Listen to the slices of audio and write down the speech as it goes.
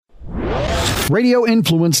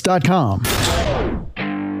radioinfluence.com.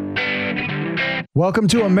 Welcome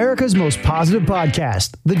to America's most positive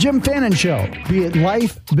podcast, The Jim Fannin Show. Be it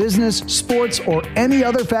life, business, sports, or any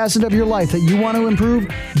other facet of your life that you want to improve,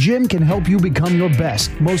 Jim can help you become your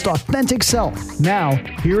best, most authentic self. Now,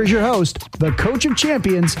 here is your host, the coach of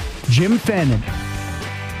champions, Jim Fannin.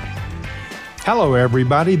 Hello,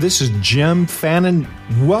 everybody. This is Jim Fannin.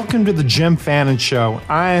 Welcome to The Jim Fannin Show.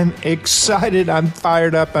 I am excited. I'm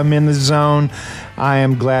fired up. I'm in the zone. I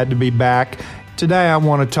am glad to be back. Today, I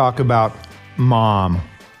want to talk about Mom.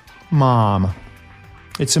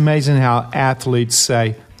 It's amazing how athletes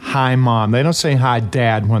say, "Hi, Mom." They don't say, "Hi,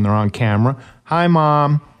 Dad," when they're on camera. "Hi,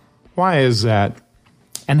 Mom." Why is that?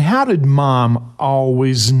 And how did Mom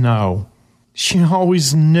always know? She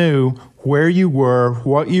always knew where you were,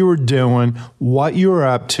 what you were doing, what you were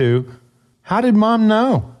up to. How did Mom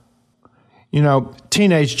know? You know,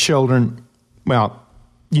 teenage children, well,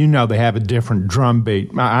 you know they have a different drum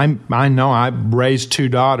beat. I know I raised two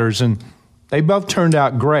daughters, and they both turned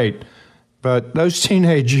out great, but those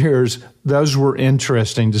teenage years, those were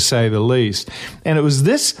interesting to say the least. And it was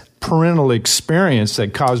this parental experience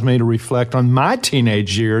that caused me to reflect on my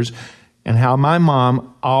teenage years and how my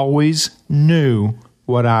mom always knew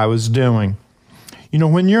what I was doing. You know,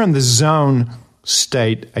 when you're in the zone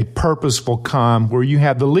state, a purposeful calm, where you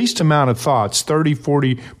have the least amount of thoughts,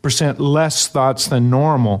 30-40% less thoughts than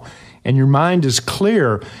normal, and your mind is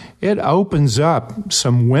clear, it opens up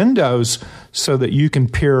some windows so that you can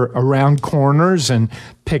peer around corners and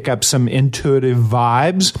pick up some intuitive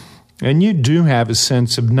vibes, and you do have a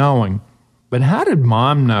sense of knowing. But how did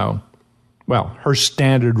Mom know? Well, her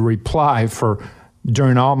standard reply for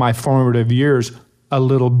during all my formative years, "A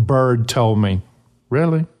little bird told me."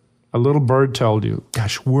 Really? A little bird told you?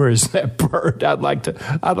 Gosh, where is that bird? I'd like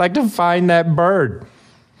to find that bird.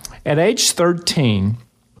 At age 13,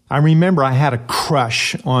 I remember I had a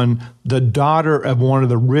crush on the daughter of one of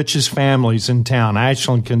the richest families in town,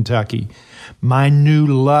 Ashland, Kentucky. My new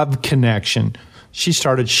love connection. She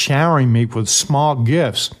started showering me with small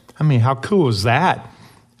gifts. I mean, how cool is that?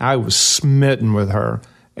 I was smitten with her,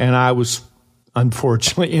 and I was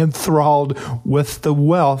unfortunately enthralled with the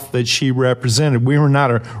wealth that she represented. We were not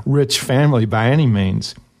a rich family by any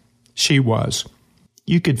means. She was.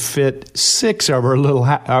 You could fit 6 of our little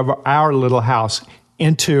house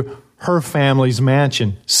into her family's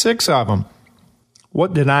mansion. 6 of them.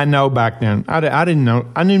 What did I know back then? I didn't know.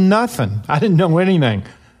 I knew nothing. I didn't know anything.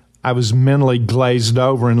 I was mentally glazed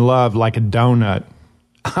over in love like a donut.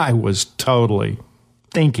 I was totally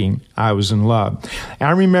thinking I was in love.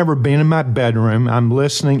 I remember being in my bedroom. I'm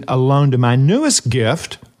listening alone to my newest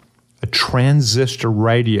gift, a transistor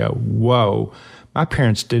radio. Whoa. My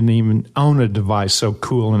parents didn't even own a device so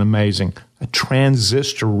cool and amazing. A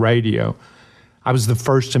transistor radio. I was the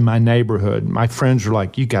first in my neighborhood. My friends were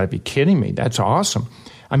like, "You got to be kidding me. That's awesome."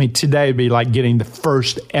 I mean, today it'd be like getting the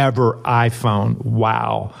first ever iPhone.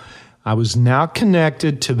 Wow. I was now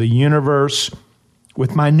connected to the universe.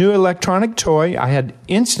 With my new electronic toy, I had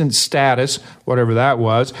instant status, whatever that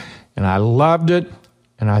was, and I loved it,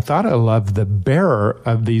 and I thought I loved the bearer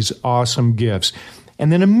of these awesome gifts. And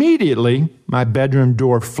then immediately, my bedroom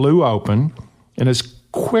door flew open, and as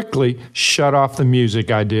quickly shut off the music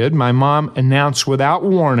I did. My mom announced without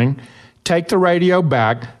warning, "Take the radio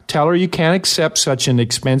back, tell her you can't accept such an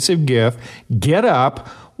expensive gift, get up,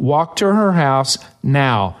 walk to her house,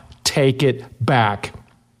 now, take it back."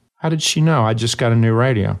 How did she know I just got a new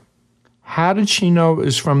radio? How did she know it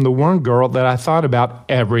was from the one girl that I thought about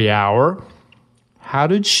every hour? How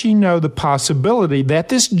did she know the possibility that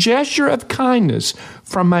this gesture of kindness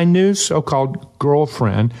from my new so-called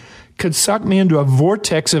girlfriend could suck me into a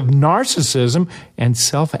vortex of narcissism and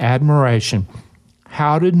self-admiration?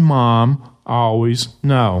 How did Mom always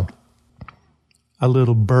know? A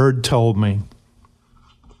little bird told me.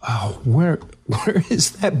 Oh, where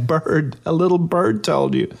is that bird? A little bird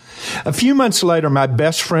told you. A few months later, my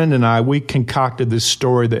best friend and I, we concocted this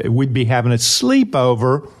story that we'd be having a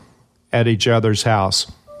sleepover at each other's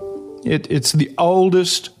house. It's the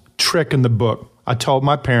oldest trick in the book. I told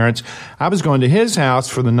my parents I was going to his house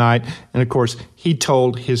for the night, and of course, he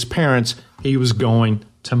told his parents he was going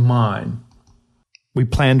to mine. We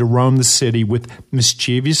planned to roam the city with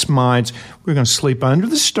mischievous minds. We were going to sleep under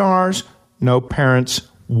the stars, no parents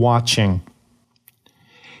watching.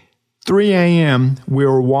 3 a.m., we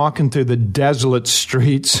were walking through the desolate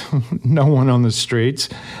streets, no one on the streets,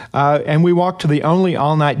 and we walked to the only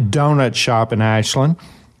all-night donut shop in Ashland.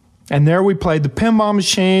 And there we played the pinball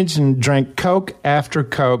machines and drank Coke after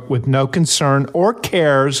Coke with no concern or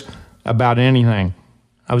cares about anything.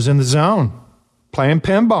 I was in the zone, playing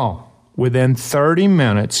pinball. Within 30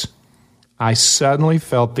 minutes, I suddenly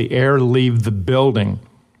felt the air leave the building.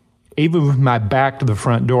 Even with my back to the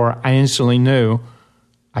front door, I instantly knew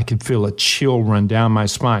I could feel a chill run down my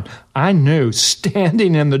spine. I knew,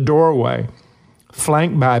 standing in the doorway,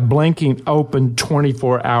 flanked by a blinking open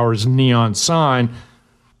 24 hours neon sign,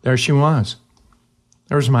 there she was.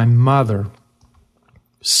 There was my mother.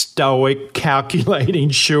 Stoic, calculating,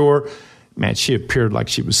 sure. Man, she appeared like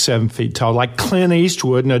she was 7 feet tall, like Clint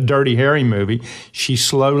Eastwood in a Dirty Harry movie. She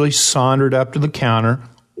slowly sauntered up to the counter,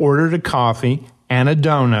 ordered a coffee and a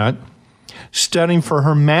donut. Studying for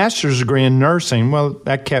her master's degree in nursing, well,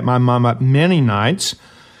 that kept my mom up many nights,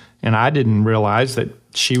 and I didn't realize that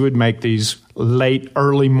she would make these late,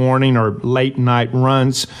 early morning or late night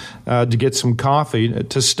runs to get some coffee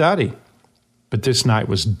to study. But this night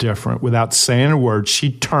was different. Without saying a word,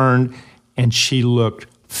 she turned and she looked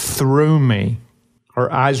through me.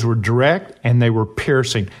 Her eyes were direct and they were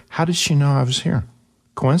piercing. How did she know I was here?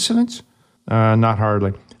 Coincidence? Not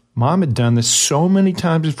hardly. Mom had done this so many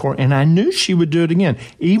times before, and I knew she would do it again.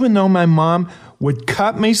 Even though my mom would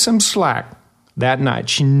cut me some slack that night,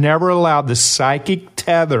 she never allowed the psychic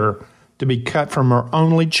tether to be cut from her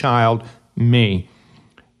only child, me.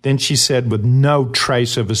 Then she said with no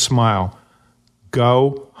trace of a smile,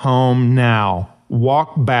 "Go home now.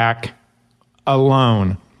 Walk back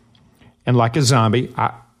alone." And like a zombie,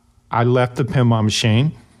 I left the pinball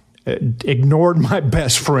machine, ignored my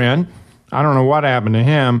best friend. I don't know what happened to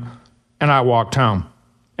him, and I walked home.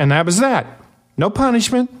 And that was that. No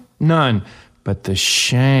punishment, none. But the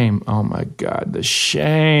shame, oh my God, the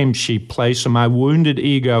shame she placed on my wounded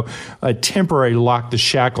ego temporarily locked the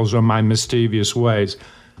shackles on my mischievous ways.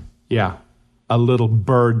 Yeah, a little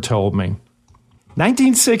bird told me.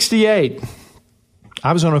 1968,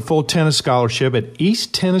 I was on a full tennis scholarship at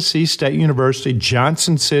East Tennessee State University,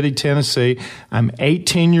 Johnson City, Tennessee. I'm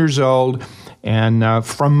 18 years old. And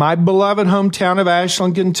from my beloved hometown of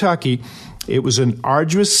Ashland, Kentucky, it was an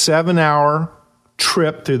arduous 7-hour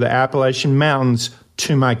trip through the Appalachian Mountains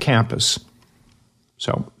to my campus.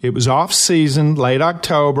 So it was off-season, late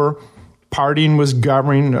October. Partying was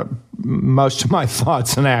governing most of my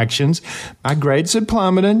thoughts and actions. My grades had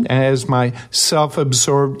plummeted as my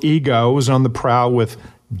self-absorbed ego was on the prowl with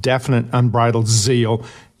definite unbridled zeal.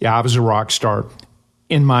 Yeah, I was a rock star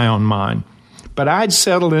in my own mind. But I'd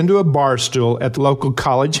settled into a bar stool at the local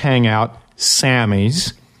college hangout,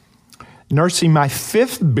 Sammy's. Nursing my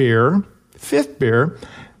fifth beer,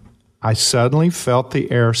 I suddenly felt the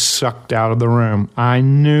air sucked out of the room. I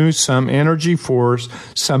knew some energy force,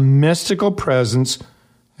 some mystical presence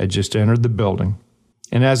had just entered the building.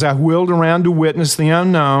 And as I wheeled around to witness the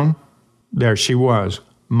unknown, there she was.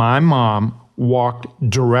 My mom walked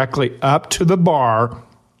directly up to the bar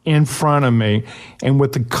in front of me, and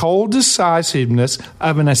with the cold decisiveness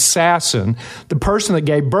of an assassin, the person that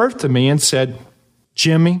gave birth to me, and said,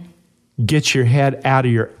 "Jimmy, get your head out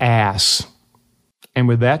of your ass." And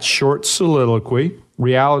with that short soliloquy,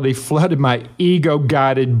 reality flooded my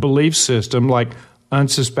ego-guided belief system like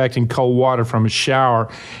unsuspecting cold water from a shower.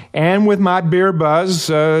 And with my beer buzz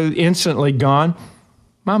instantly gone,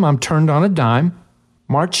 my mom turned on a dime,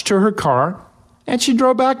 marched to her car, and she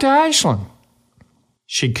drove back to Ashland.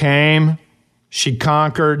 She came, she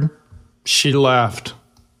conquered, she left.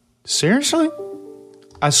 Seriously?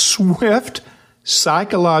 A swift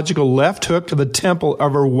psychological left hook to the temple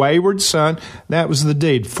of her wayward son. That was the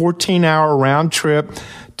deed. 14-hour round trip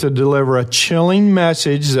to deliver a chilling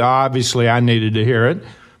message. Obviously, I needed to hear it.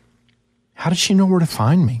 How did she know where to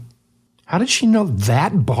find me? How did she know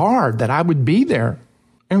that bar, that I would be there?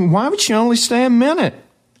 And why would she only stay a minute?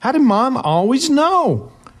 How did Mom always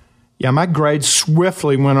know? Yeah, my grades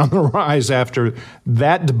swiftly went on the rise after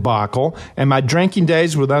that debacle, and my drinking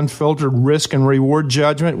days with unfiltered risk and reward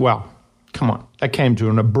judgment, well, come on, that came to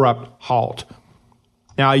an abrupt halt.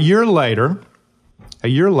 Now, a year later, I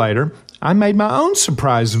made my own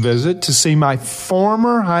surprise visit to see my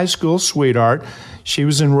former high school sweetheart. She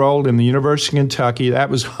was enrolled in the University of Kentucky. That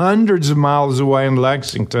was hundreds of miles away in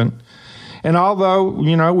Lexington. And although,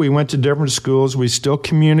 we went to different schools, we still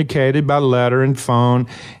communicated by letter and phone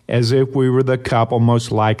as if we were the couple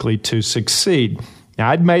most likely to succeed. Now,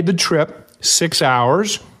 I'd made the trip 6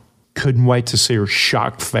 hours. Couldn't wait to see her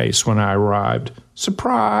shocked face when I arrived.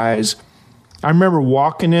 Surprise! I remember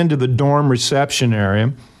walking into the dorm reception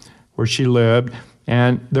area where she lived,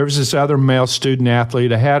 and there was this other male student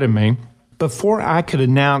athlete ahead of me. Before I could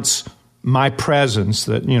announce my presence,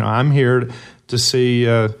 that, I'm here to see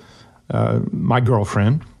my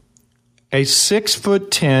girlfriend, a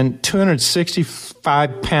 6'10",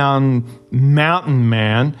 265-pound mountain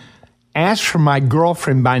man asked for my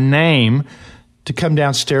girlfriend by name to come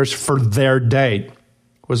downstairs for their date.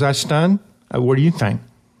 Was I stunned? What do you think?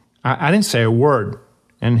 I didn't say a word.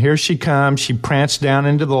 And here she comes. She pranced down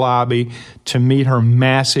into the lobby to meet her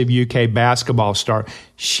massive UK basketball star.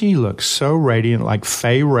 She looked so radiant, like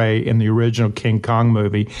Fay Wray in the original King Kong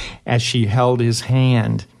movie, as she held his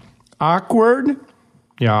hand. Awkward?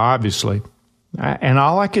 Yeah, obviously. And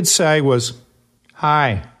all I could say was,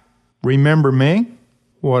 "Hi, remember me?"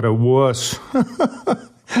 What a wuss.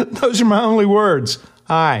 Those are my only words.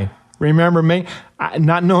 "Hi, remember me?"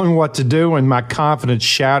 Not knowing what to do and my confidence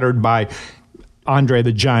shattered by Andre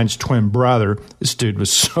the Giant's twin brother. This dude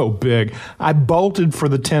was so big. I bolted for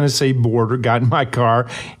the Tennessee border, got in my car.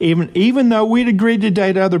 Even though we'd agreed to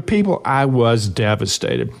date other people, I was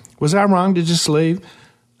devastated. Was I wrong to just leave?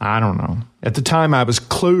 I don't know. At the time, I was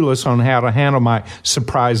clueless on how to handle my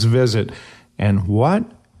surprise visit. And what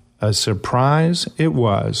a surprise it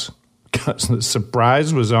was, because the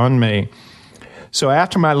surprise was on me. So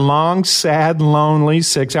after my long, sad, lonely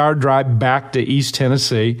 6-hour drive back to East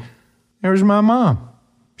Tennessee, there was my mom.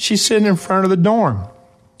 She's sitting in front of the dorm.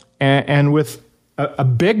 And with a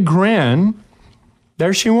big grin,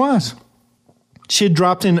 there she was. She had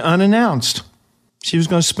dropped in unannounced. She was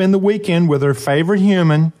going to spend the weekend with her favorite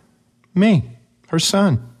human, me, her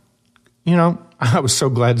son. You know, I was so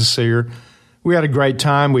glad to see her. We had a great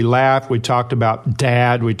time. We laughed. We talked about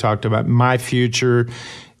Dad. We talked about my future.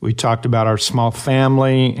 We talked about our small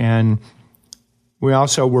family. And we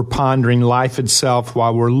also were pondering life itself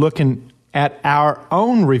while we're looking at our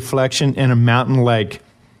own reflection in a mountain lake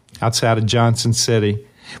outside of Johnson City.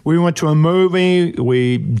 We went to a movie.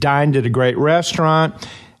 We dined at a great restaurant.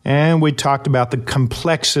 And we talked about the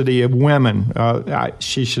complexity of women.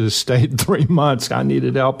 She should have stayed 3 months. I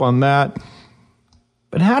needed help on that.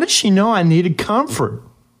 But how did she know I needed comfort?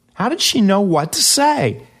 How did she know what to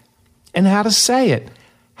say and how to say it?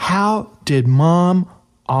 How did Mom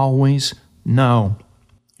always know?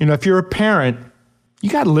 You know, if you're a parent, you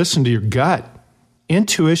got to listen to your gut.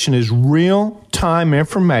 Intuition is real-time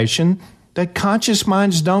information that conscious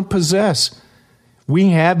minds don't possess. We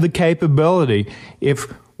have the capability,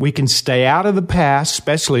 if we can stay out of the past,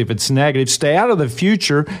 especially if it's negative, stay out of the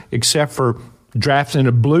future, except for drafting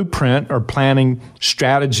a blueprint or planning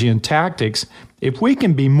strategy and tactics. If we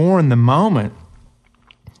can be more in the moment,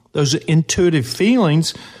 those intuitive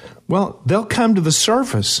feelings, well, they'll come to the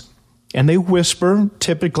surface. And they whisper,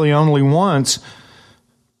 typically only once,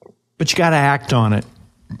 but you got to act on it.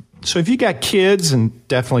 So if you got kids and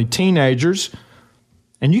definitely teenagers,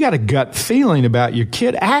 and you got a gut feeling about your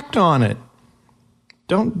kid, act on it.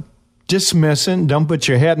 Don't dismiss it. Don't put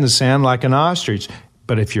your head in the sand like an ostrich.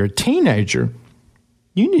 But if you're a teenager,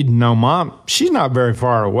 you need to know Mom, she's not very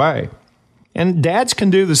far away. And dads can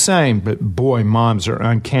do the same, but boy, moms are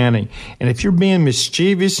uncanny. And if you're being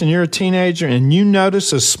mischievous and you're a teenager and you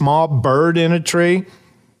notice a small bird in a tree,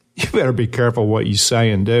 you better be careful what you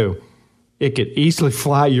say and do. It could easily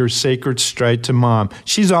fly your secrets straight to Mom.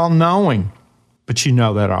 She's all-knowing, but you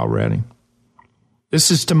know that already.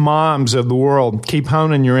 This is to moms of the world. Keep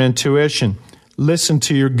honing your intuition. Listen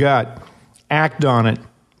to your gut. Act on it.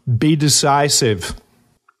 Be decisive.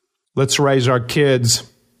 Let's raise our kids.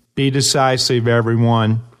 Be decisive,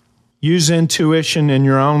 everyone. Use intuition in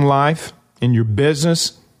your own life, in your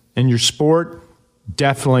business, in your sport,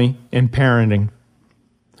 definitely in parenting.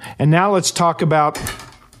 And now let's talk about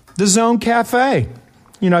the Zone Cafe.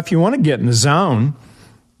 You know, if you want to get in the zone,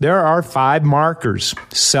 there are 5 markers.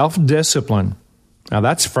 Self-discipline. Now,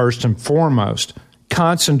 that's first and foremost.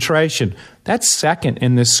 Concentration. That's second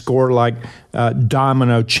in this score like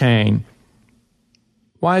domino chain.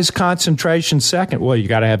 Why is concentration second? Well, you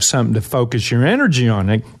got to have something to focus your energy on.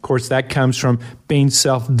 And of course, that comes from being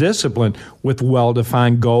self-disciplined with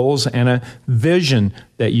well-defined goals and a vision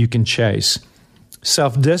that you can chase.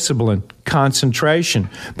 Self-discipline,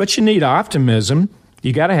 concentration. But you need optimism.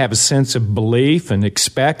 You got to have a sense of belief and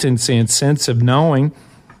expectancy and sense of knowing.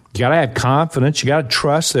 You got to have confidence. You got to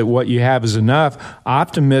trust that what you have is enough.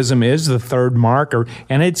 Optimism is the third marker,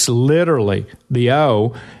 and it's literally the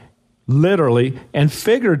O, literally and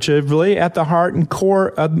figuratively at the heart and core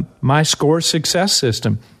of my SCORE success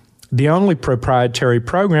system, the only proprietary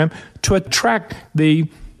program to attract the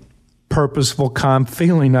purposeful, calm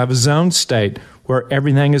feeling of a zone state where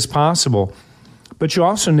everything is possible. But you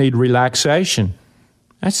also need relaxation.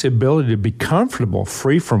 That's the ability to be comfortable,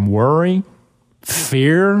 free from worry,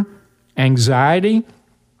 fear, anxiety.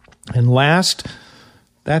 And last,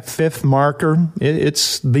 that 5th marker,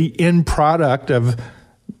 it's the end product of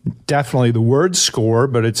definitely the word SCORE,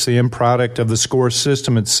 but it's the end product of the SCORE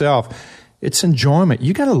system itself. It's enjoyment.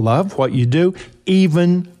 You got to love what you do,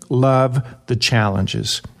 even love the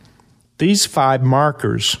challenges. These 5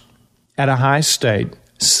 markers at a high state,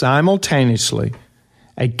 simultaneously,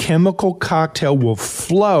 a chemical cocktail will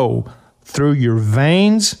flow through your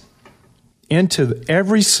veins into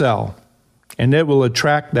every cell, and it will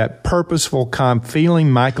attract that purposeful, calm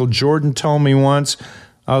feeling. Michael Jordan told me once,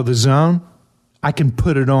 oh, the zone, I can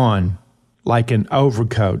put it on like an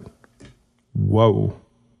overcoat. Whoa.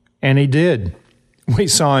 And he did. We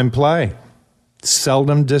saw him play.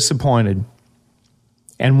 Seldom disappointed.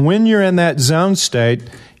 And when you're in that zone state,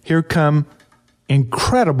 here come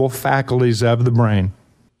incredible faculties of the brain.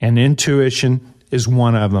 And intuition is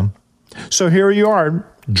one of them. So here you are,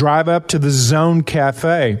 drive up to the Zone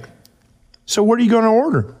Cafe. So what are you going to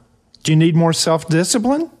order? Do you need more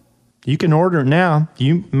self-discipline? You can order it now.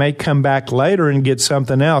 You may come back later and get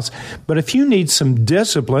something else. But if you need some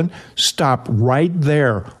discipline, stop right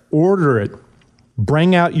there. Order it.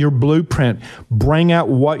 Bring out your blueprint. Bring out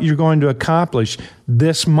what you're going to accomplish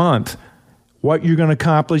this month, what you're going to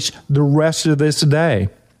accomplish the rest of this day.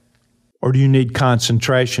 Or do you need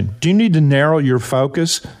concentration? Do you need to narrow your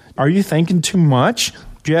focus? Are you thinking too much?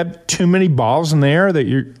 Do you have too many balls in the air that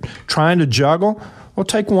you're trying to juggle? Well,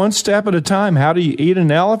 take one step at a time. How do you eat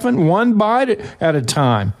an elephant? One bite at a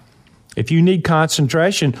time. If you need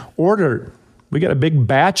concentration, order it. We got a big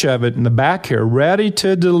batch of it in the back here, ready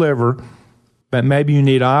to deliver. But maybe you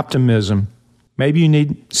need optimism. Maybe you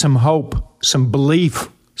need some hope, some belief,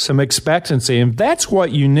 some expectancy. And if that's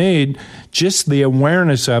what you need, just the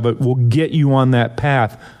awareness of it will get you on that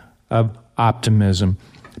path of optimism.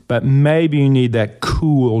 But maybe you need that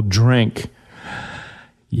cool drink.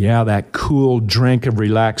 Yeah, that cool drink of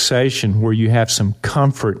relaxation where you have some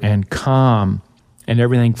comfort and calm and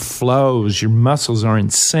everything flows. Your muscles are in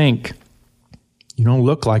sync. You don't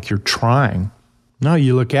look like you're trying. No,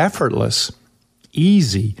 you look effortless,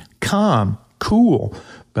 easy, calm, cool.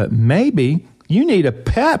 But maybe you need a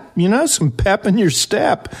pep, some pep in your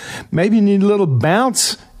step. Maybe you need a little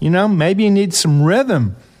bounce, maybe you need some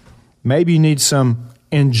rhythm. Maybe you need some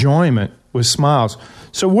enjoyment with smiles.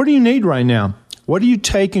 So what do you need right now? What are you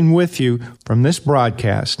taking with you from this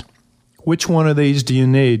broadcast? Which one of these do you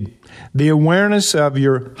need? The awareness of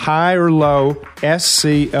your high or low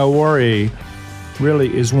SCORE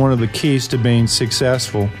really is one of the keys to being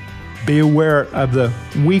successful. Be aware of the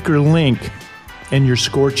weaker link in your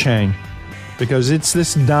score chain, because it's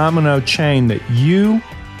this domino chain that you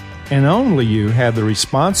and only you have the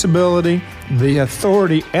responsibility, the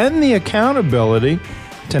authority, and the accountability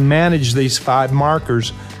to manage these 5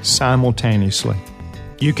 markers simultaneously.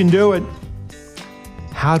 You can do it.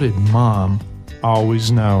 How did Mom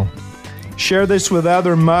always know? Share this with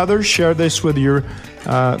other mothers. Share this with your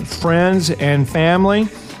friends and family.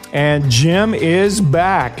 And Jim is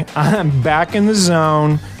back. I'm back in the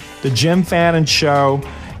zone, the Jim Fannin Show,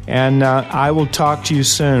 and I will talk to you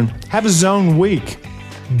soon. Have a zone week.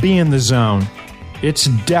 Be in the zone. It's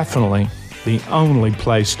definitely the only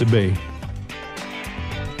place to be.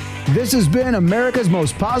 This has been America's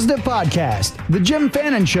most positive podcast, The Jim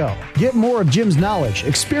Fannin Show. Get more of Jim's knowledge,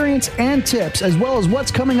 experience, and tips, as well as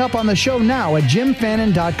what's coming up on the show now at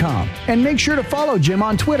jimfannin.com. And make sure to follow Jim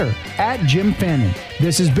on Twitter, @JimFannin.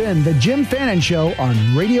 This has been The Jim Fannin Show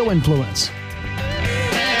on Radio Influence.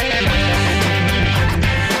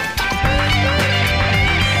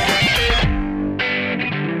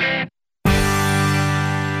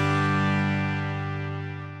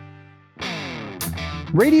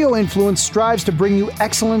 Radio Influence strives to bring you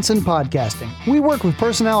excellence in podcasting. We work with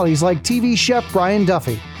personalities like TV chef Brian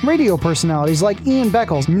Duffy, radio personalities like Ian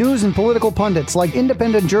Beckles, news and political pundits like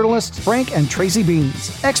independent journalists Frank and Tracy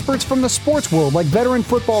Beans, experts from the sports world like veteran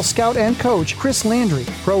football scout and coach Chris Landry,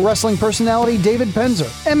 pro wrestling personality David Penzer,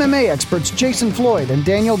 MMA experts Jason Floyd and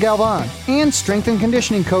Daniel Galvan, and strength and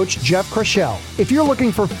conditioning coach Jeff Krashell. If you're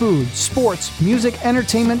looking for food, sports, music,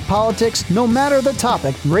 entertainment, politics, no matter the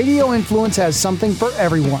topic, Radio Influence has something for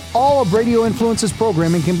everyone. All of Radio Influence's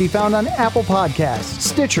programming can be found on Apple Podcasts,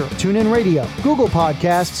 Stitcher, TuneIn Radio, Google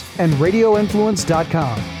Podcasts, and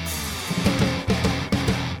RadioInfluence.com.